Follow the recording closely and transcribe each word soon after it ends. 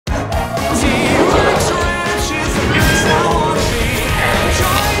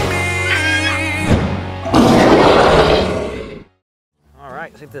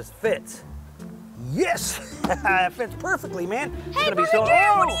See if this fits. Yes! It fits perfectly, man. Hey, Park Ranger, what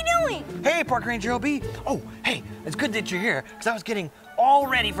are you doing? Hey, Park Ranger OB. Oh, hey, it's good that you're here, because I was getting all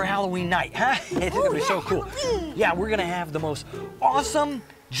ready for Halloween night, huh? It's gonna be so cool. Halloween. Yeah, we're gonna have the most awesome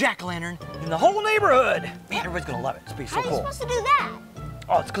jack-o'-lantern in the whole neighborhood. Man, everybody's gonna love it. It's gonna be so How are cool. you supposed to do that?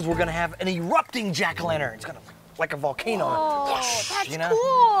 Oh, it's because we're gonna have an erupting jack-o'-lantern. It's gonna like a volcano. Oh, that's you know?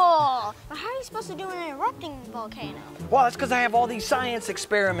 cool. But how are you supposed to do an erupting volcano? Well, that's because I have all these science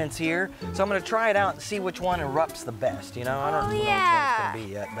experiments here, so I'm gonna try it out and see which one erupts the best. You know, I don't know which one it's gonna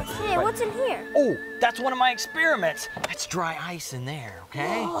be yet. Hey, what's in here? Oh, that's one of my experiments. That's dry ice in there,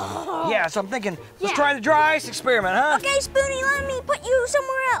 okay? Oh. Yeah, so I'm thinking, let's try the dry ice experiment, huh? Okay, Spoonie, let me put you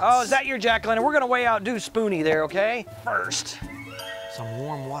somewhere else. Oh, is that your jack-o'-lantern? We're gonna way outdo Spoonie there, okay? First, some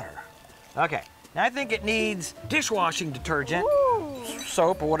warm water. Okay, now I think it needs dishwashing detergent,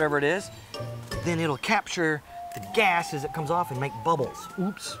 soap or whatever it is. Then it'll capture the gas as it comes off and make bubbles.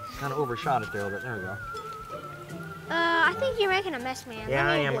 Oops, kind of overshot it there a little bit. There we go. I think you're making a mess, man. Yeah,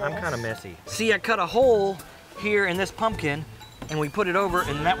 I am. I'm kind of messy. See, I cut a hole here in this pumpkin, and we put it over,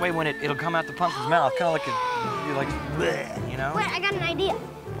 and that way when it'll come out the pumpkin's mouth, kind of like bleh, you know? Wait, I got an idea.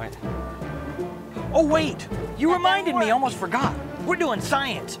 Wait. Oh, wait. You reminded me. Almost forgot. We're doing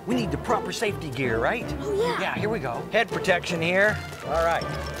science. We need the proper safety gear, right? Oh, yeah. Yeah, here we go. Head protection here. All right.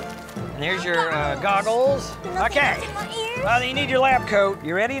 And there's your goggles. Okay. You need your lab coat.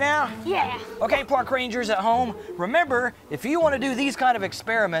 You ready now? Yeah. Okay, Park Rangers at home, remember, if you want to do these kind of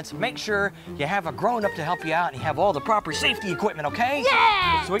experiments, make sure you have a grown-up to help you out and you have all the proper safety equipment, okay?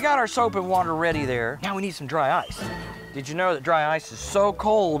 Yeah! So we got our soap and water ready there. Now we need some dry ice. Did you know that dry ice is so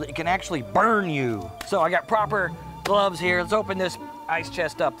cold, it can actually burn you? So I got proper gloves here. Let's open this ice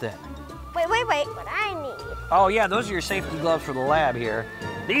chest up then. Wait, what I need. Oh yeah, those are your safety gloves for the lab here.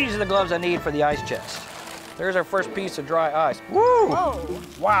 These are the gloves I need for the ice chest. There's our first piece of dry ice. Woo! Whoa.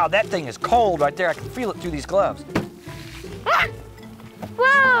 Wow, that thing is cold right there. I can feel it through these gloves. Ah!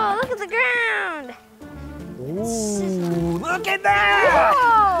 Whoa, look at the ground. Ooh, look at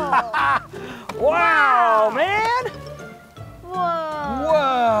that! Wow, man! Whoa.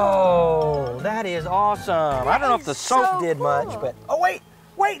 Whoa, that is awesome. I don't know if the soap so did cool. much, but, oh wait,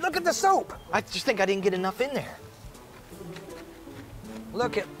 look at the soap. I just think I didn't get enough in there.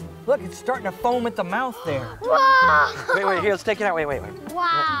 Look, it's starting to foam at the mouth there. Whoa. Wait, here, let's take it out. Wait.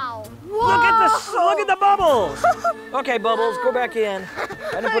 Wow. Look at the bubbles. Okay, Bubbles, go back in.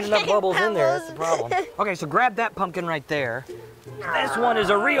 I didn't put enough bubbles in there, that's the problem. Okay, so grab that pumpkin right there. This one is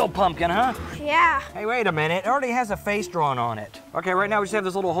a real pumpkin, huh? Yeah. Hey, wait a minute, it already has a face drawn on it. Okay, right now we just have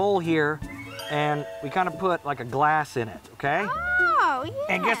this little hole here, and we kind of put like a glass in it, okay? Oh,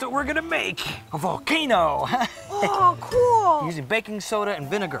 yeah. And guess what we're gonna make? A volcano. Oh, cool. Using baking soda and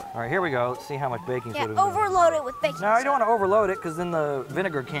vinegar. All right, here we go. Let's see how much baking soda. Yeah, overload it with baking soda. No, you don't want to overload it because then the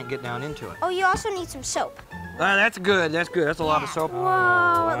vinegar can't get down into it. Oh, you also need some soap. That's good. That's a lot of soap.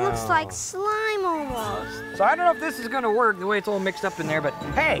 Whoa, Oh, it looks wow. like slime almost. So I don't know if this is going to work the way it's all mixed up in there, but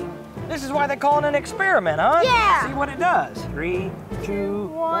hey, this is why they call it an experiment, huh? Yeah. See what it does. 3, 2,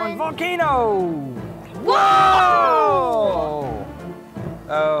 1, volcano! Whoa!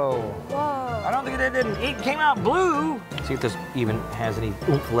 Oh. Whoa. I don't think it came out blue. See if this even has any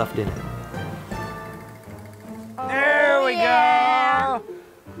oomph left in it. There we go.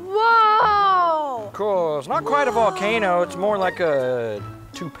 Whoa! Cool. It's not quite a volcano. It's more like a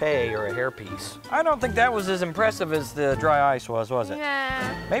toupee or a hairpiece. I don't think that was as impressive as the dry ice was it?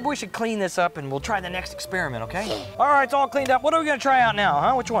 Yeah. Maybe we should clean this up and we'll try the next experiment, okay? All right, it's all cleaned up. What are we gonna try out now,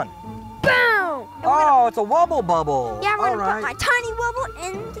 huh? Which one? Boom! Oh, it's a wubble bubble. Yeah, I'm all gonna put my tiny bubble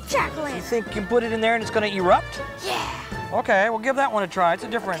in the jack-o'-lantern. You think you can put it in there and it's gonna erupt? Yeah. Okay, we'll give that one a try. It's a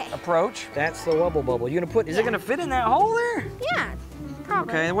different approach. That's the wubble bubble. You gonna put, is it gonna fit in that hole there? Yeah,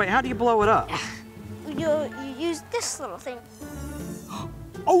 probably. Okay, wait, how do you blow it up? You use this little thing.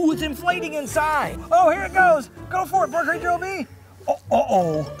 Oh, it's inflating inside. Oh, here it goes. Go for it, Park Ranger OB. Oh,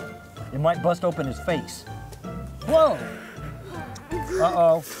 uh-oh. It might bust open his face. Whoa.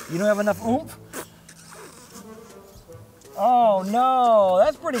 Uh-oh. You don't have enough oomph? Oh, no.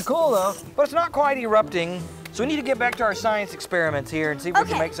 That's pretty cool, though. But it's not quite erupting. So we need to get back to our science experiments here and see if we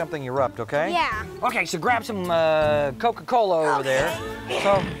can make something erupt, okay? Yeah. Okay, so grab some Coca-Cola over there.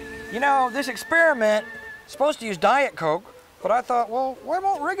 So, you know, this experiment is supposed to use Diet Coke, but I thought, well, why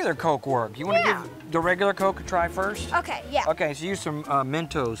won't regular Coke work? You want to give the regular Coke a try first? Okay, yeah. Okay, so use some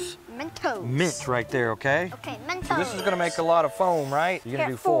Mentos. Mentos. Mint right there, okay? Okay, Mentos. So this is going to make a lot of foam, right? You're going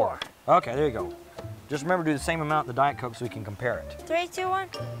to do 4. Okay, there you go. Just remember to do the same amount of the Diet Coke so we can compare it. 3, 2, 1.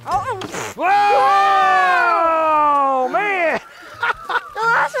 Oh! Whoa! Man! The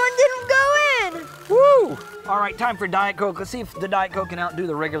last one didn't go in! Woo! All right, time for Diet Coke. Let's see if the Diet Coke can outdo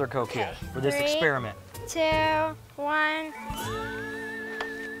the regular Coke here for this 3, experiment. 2, 1.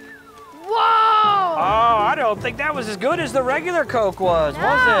 Whoa! Oh, I don't think that was as good as the regular Coke was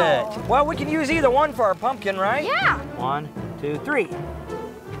it? Well, we can use either one for our pumpkin, right? Yeah. 1, 2, 3.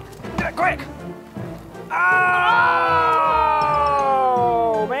 Quick! Oh,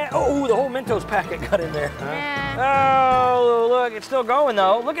 man. Oh, the whole Mentos packet got in there. Oh, look, it's still going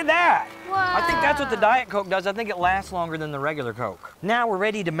though. Look at that. Whoa. I think that's what the Diet Coke does. I think it lasts longer than the regular Coke. Now we're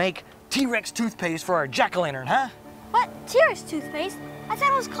ready to make T-rex toothpaste for our jack-o'-lantern, huh? What? T-rex toothpaste? I thought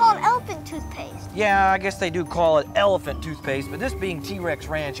it was called elephant toothpaste. Yeah, I guess they do call it elephant toothpaste, but this being T-rex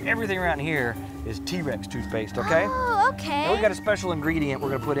Ranch, everything around here is T-rex toothpaste, okay? Oh, okay. Now we got a special ingredient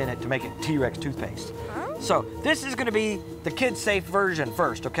we're gonna put in it to make it T-rex toothpaste. Huh? So this is gonna be the kid-safe version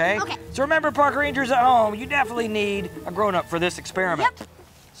first, okay? Okay. So remember, park rangers at home, you definitely need a grown-up for this experiment. Yep.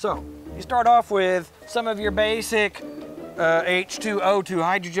 So you start off with some of your basic H2O2,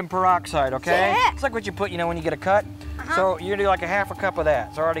 hydrogen peroxide, okay? Yeah. It's like what you put, when you get a cut. So you're gonna do like a half a cup of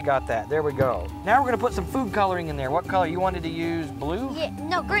that. So I already got that. There we go. Now we're gonna put some food coloring in there. What color? You wanted to use blue? Yeah,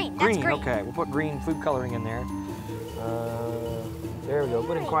 no, green. That's green. Okay. We'll put green food coloring in there. There we go.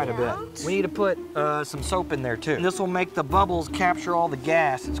 Put in quite a bit. We need to put some soap in there too. And this will make the bubbles capture all the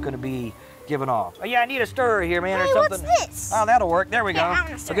gas that's gonna be given off. Oh yeah, I need a stirrer here, man, or something. What's this? Oh, that'll work. There we go. I'm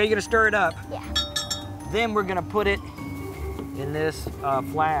gonna stir Okay, you're gonna stir it up. Yeah. Then we're gonna put it in this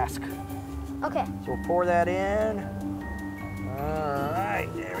flask. Okay. So we'll pour that in. All right,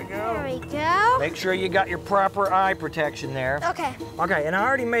 there we go. There we go. Make sure you got your proper eye protection there. Okay. Okay, and I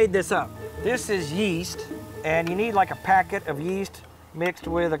already made this up. This is yeast, and you need like a packet of yeast mixed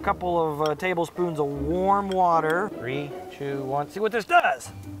with a couple of tablespoons of warm water. 3, 2, 1. See what this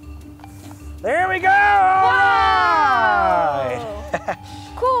does. There we go! Wow!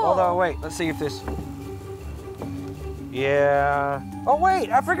 Cool. Although, wait, let's see if this... Yeah. Oh,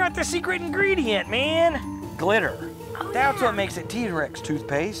 wait, I forgot the secret ingredient, man. Glitter. That's what makes it T-rex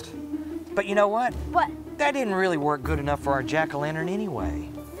toothpaste. But you know what? What? That didn't really work good enough for our jack-o'-lantern anyway.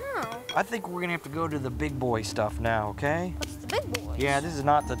 No. I think we're gonna have to go to the big boy stuff now, okay? What's the big boys? Yeah, this is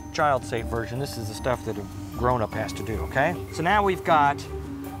not the child-safe version. This is the stuff that a grown-up has to do, okay? So now we've got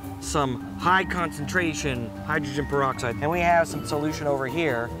some high concentration hydrogen peroxide, and we have some solution over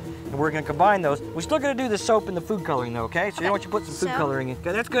here, and we're gonna combine those. We're still gonna do the soap and the food coloring though, okay? So you want you to put some food coloring in.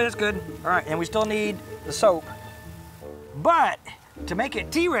 Okay, that's good, that's good. All right, and we still need the soap. But to make it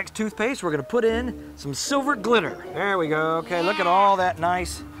T-rex toothpaste, we're gonna put in some silver glitter. There we go, okay, look at all that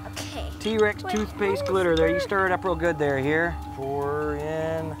nice T-rex toothpaste glitter there. You stir it up real good there, here. Pour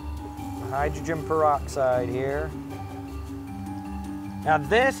in the hydrogen peroxide here. Now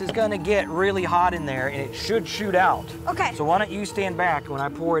this is gonna get really hot in there and it should shoot out. Okay. So why don't you stand back when I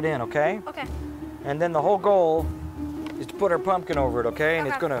pour it in, okay? Okay. And then the whole goal is to put our pumpkin over it, okay? And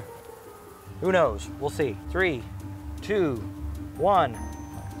it's gonna, who knows, we'll see. 3, 2, 1.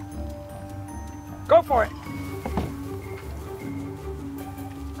 Go for it.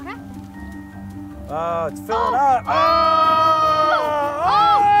 Okay. Oh, it's filling up. Oh,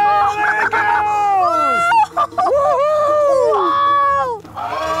 there it goes! Woohoo!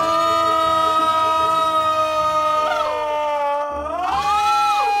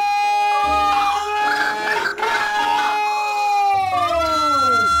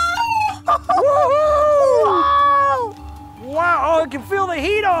 Wow, I can feel the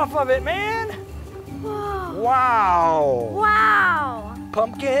heat off of it, man. Whoa. Wow. Wow.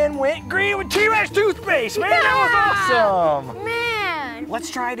 Pumpkin went green with T-rex toothpaste, man. That was awesome. Man. Let's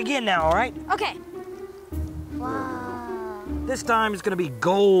try it again now, all right? Okay. Wow. This time it's gonna be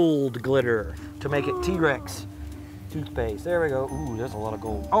gold glitter to make it T-rex toothpaste. There we go. Ooh, there's a lot of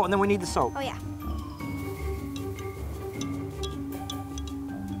gold. Oh, and then we need the soap. Oh, yeah.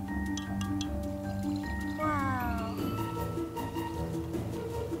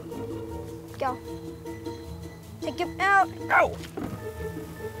 Go. Take it out. Go!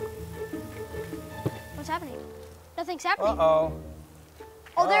 What's happening? Nothing's happening. Uh-oh.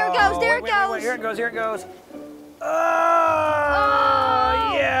 Oh, there it goes, there it goes. Wait, here it goes, here it goes. Oh,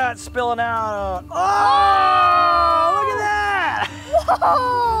 Oh. yeah, it's spilling out. Oh, look at that.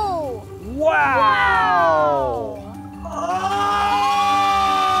 Whoa! Wow.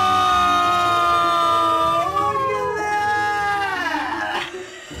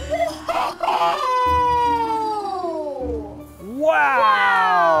 Wow.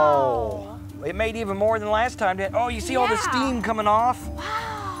 Wow! It made even more than last time, didn't it? Oh, you see all the steam coming off? Wow!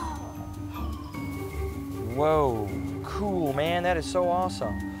 Whoa, cool, man. That is so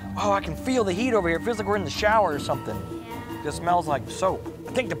awesome. Oh, I can feel the heat over here. It feels like we're in the shower or something. Yeah. It just smells like soap.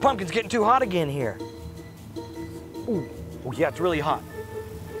 I think the pumpkin's getting too hot again here. Ooh. Oh, yeah, it's really hot.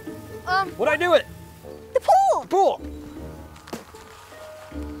 What'd I do with it? The pool. The pool.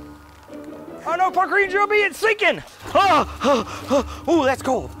 Oh no, Park Ranger will be it's sinking. Oh, that's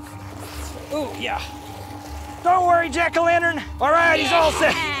cold. Oh, yeah. Don't worry, Jack-o'-lantern. All right, he's all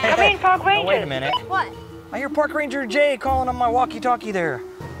set. Come in, Park Ranger. Oh, wait a minute. What? I hear Park Ranger Jay calling on my walkie-talkie there.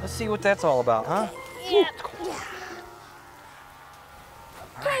 Let's see what that's all about, huh? Yeah.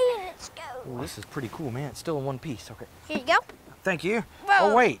 Okay, let's go. Oh, this is pretty cool, man. It's still in one piece. Okay. Here you go. Thank you. Whoa.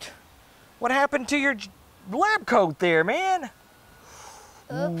 Oh, wait. What happened to your lab coat there, man?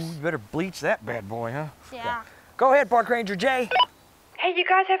 Oops. Ooh, you better bleach that bad boy, huh? Yeah. Okay. Go ahead, Park Ranger Jay. Hey, you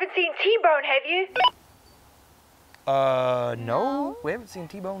guys haven't seen T-Bone, have you? No. We haven't seen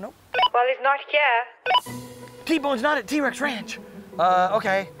T-Bone, nope. Well, he's not here. T-Bone's not at T-rex Ranch.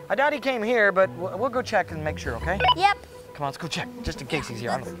 Okay. I doubt he came here, but we'll go check and make sure, okay? Yep. Come on, let's go check, just in case he's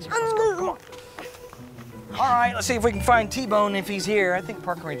here. I don't think he's here. Let's go. Come on. All right, let's see if we can find T-Bone if he's here. I think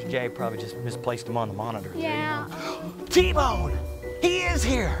Park Ranger Jay probably just misplaced him on the monitor. Yeah. T-Bone! He is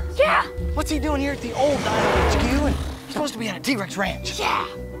here! Yeah. What's he doing here at the old Dino HQ? And he's supposed to be at a T-rex ranch. Yeah.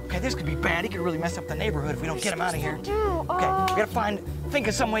 Okay, this could be bad. He could really mess up the neighborhood if we don't get him out of here. Okay, Okay, we gotta think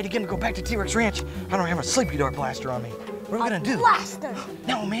of some way to get him to go back to T-rex ranch. I don't have a sleepy dog blaster on me. What are we gonna do? Blaster.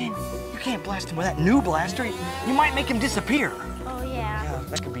 No, man, you can't blast him with that new blaster. You might make him disappear. Oh yeah. Yeah,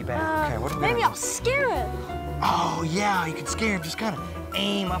 that could be bad. Okay, what are we Maybe gonna I'll scare him. Oh, yeah, you could scare him. Just kind of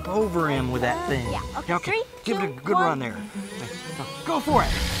aim up over him with that thing. Yeah, okay, 3, Give it a 2, good 1. run there. Go for it.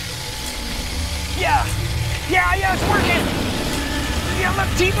 Yeah, it's working. Yeah,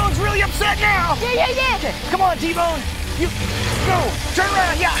 look, T-Bone's really upset now. Yeah. Okay, come on, T-Bone. You go. Turn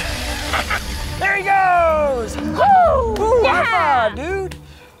around, yeah. There he goes. Woo! Ooh, Yeah. high five, dude.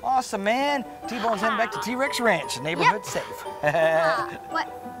 Awesome, man. T-Bone's heading back to T-rex Ranch. The neighborhood's safe. What?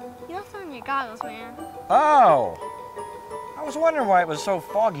 You left on your goggles, man. Oh. I was wondering why it was so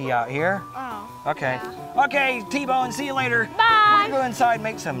foggy out here. Oh. Okay. Yeah. Okay, T-Bone, see you later. Bye. We're gonna go inside and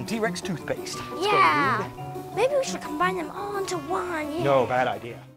make some T-rex toothpaste. Let's go, Yeah. dude. Maybe we should combine them all into one. Yeah. No, bad idea.